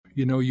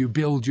You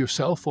build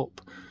yourself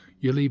up.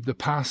 You leave the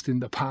past in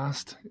the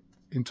past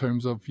in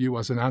terms of you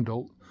as an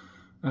adult,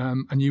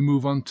 and you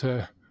move on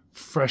to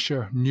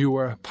fresher,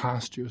 newer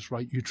pastures,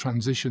 right? You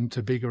transition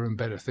to bigger and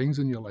better things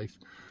in your life,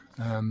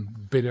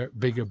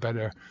 bigger,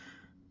 better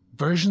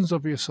versions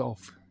of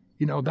yourself.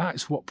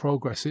 That's what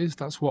progress is.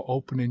 That's what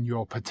opening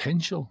your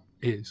potential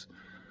is.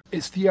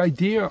 It's the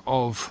idea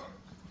of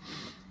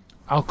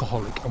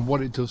alcoholic and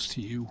what it does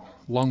to you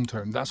long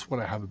term. That's what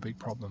I have a big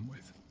problem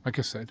with. Like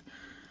I said,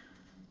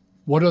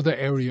 what other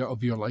area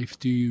of your life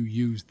do you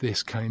use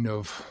this kind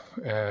of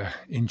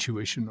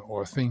intuition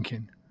or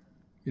thinking?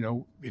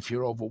 If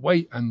you're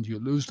overweight and you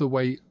lose the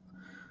weight,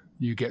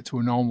 you get to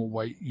a normal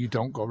weight, you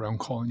don't go around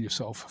calling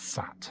yourself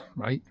fat,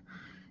 right?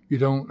 You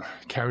don't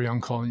carry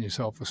on calling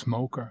yourself a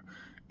smoker.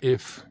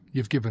 If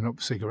you've given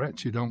up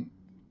cigarettes, you don't,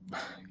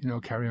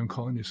 carry on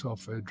calling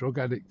yourself a drug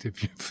addict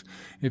if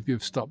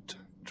you've stopped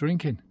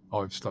drinking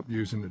or you've stopped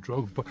using the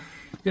drug. But,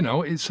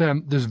 it's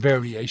there's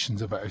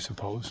variations of it, I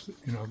suppose.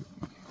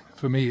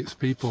 For me, it's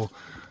people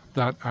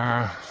that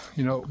are,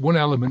 one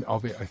element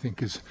of it, I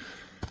think, is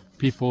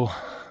people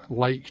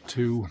like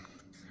to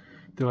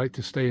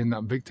stay in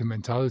that victim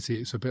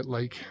mentality. It's a bit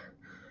like,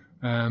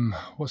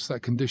 what's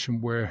that condition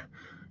where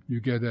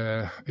you get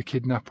a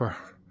kidnapper,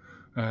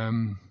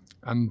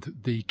 and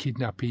the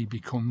kidnappee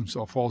becomes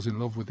or falls in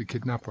love with the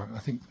kidnapper. I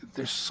think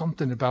there's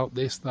something about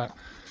this that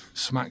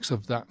smacks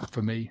of that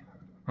for me,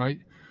 right?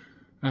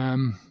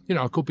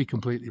 I could be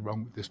completely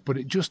wrong with this, but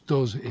it just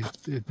does.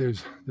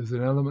 There's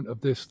an element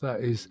of this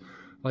that is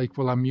like,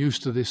 well, I'm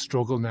used to this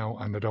struggle now,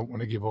 and I don't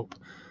want to give up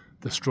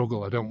the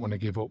struggle. I don't want to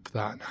give up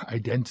that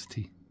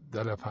identity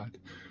that I've had.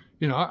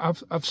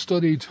 I've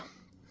studied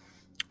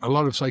a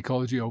lot of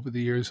psychology over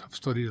the years. I've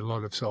studied a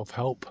lot of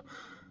self-help,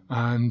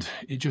 and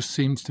it just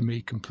seems to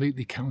me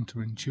completely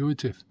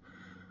counterintuitive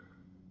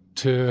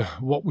to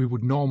what we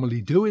would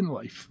normally do in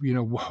life.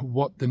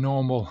 What the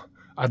normal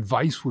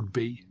advice would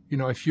be.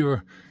 If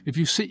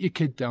you sit your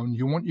kid down,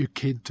 you want your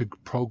kid to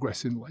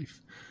progress in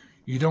life.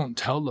 You don't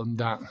tell them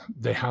that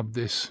they have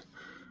this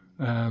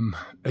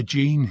a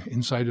gene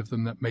inside of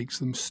them that makes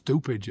them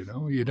stupid.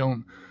 You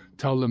don't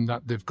tell them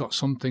that they've got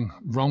something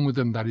wrong with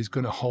them that is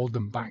going to hold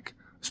them back,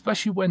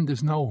 especially when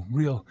there's no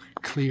real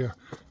clear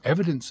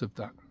evidence of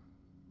that,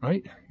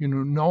 right?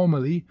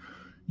 Normally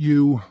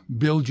you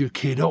build your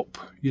kid up,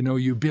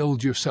 you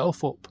build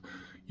yourself up.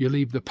 You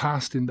leave the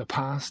past in the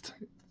past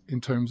in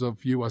terms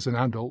of you as an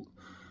adult,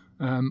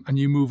 and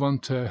you move on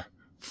to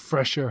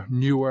fresher,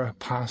 newer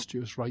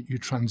pastures, right? You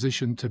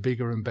transition to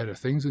bigger and better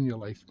things in your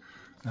life,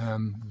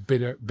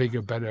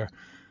 bigger, better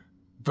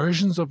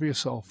versions of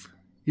yourself.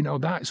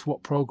 That's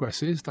what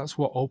progress is. That's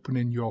what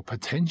opening your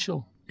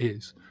potential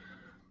is.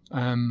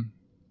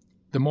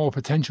 The more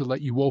potential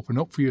that you open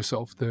up for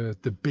yourself,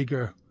 the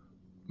bigger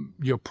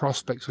your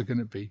prospects are going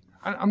to be.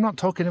 I'm not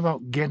talking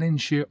about getting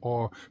shit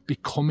or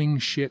becoming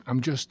shit.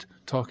 I'm just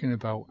talking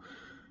about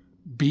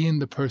being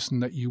the person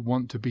that you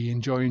want to be,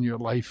 enjoying your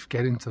life,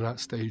 getting to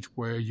that stage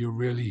where you're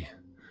really,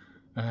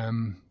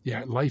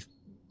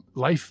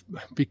 life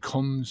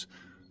becomes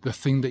the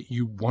thing that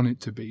you want it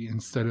to be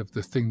instead of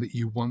the thing that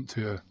you want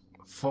to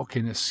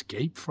fucking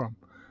escape from,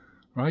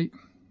 right?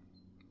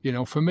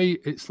 For me,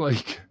 it's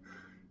like,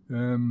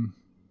 when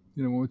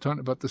we're talking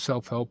about the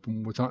self-help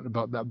and we're talking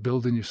about that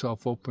building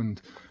yourself up and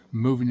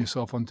moving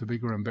yourself onto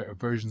bigger and better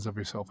versions of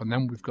yourself, and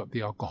then we've got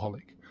the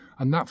alcoholic.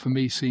 And that for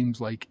me seems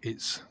like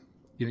it's,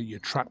 you're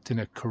trapped in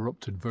a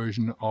corrupted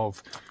version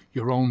of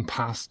your own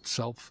past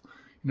self,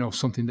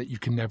 something that you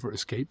can never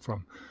escape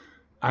from.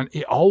 And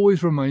it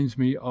always reminds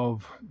me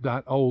of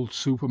that old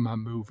Superman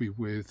movie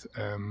with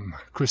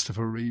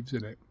Christopher Reeves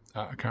in it.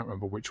 I can't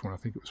remember which one. I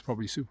think it was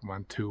probably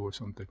Superman 2 or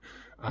something.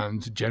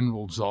 And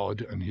General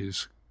Zod and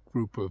his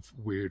group of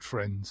weird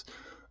friends,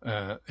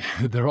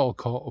 they're all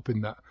caught up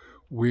in that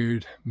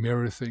weird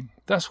mirror thing.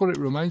 That's what it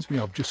reminds me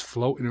of, just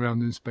floating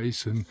around in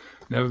space and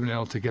never been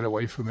able to get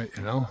away from it,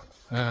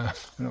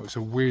 it's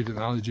a weird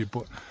analogy,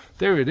 but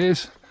there it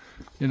is,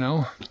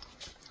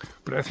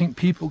 But I think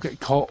people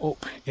get caught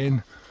up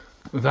in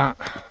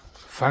that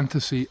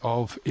fantasy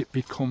of it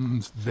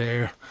becomes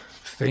their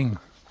thing,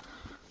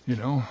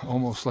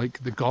 almost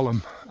like the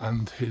Gollum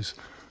and his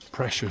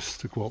Precious,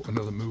 to quote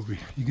another movie.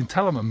 You can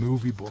tell I'm a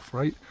movie buff,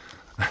 right?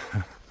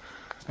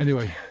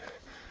 Anyway,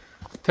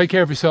 take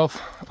care of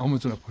yourself.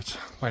 Onwards and upwards.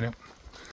 Bye now.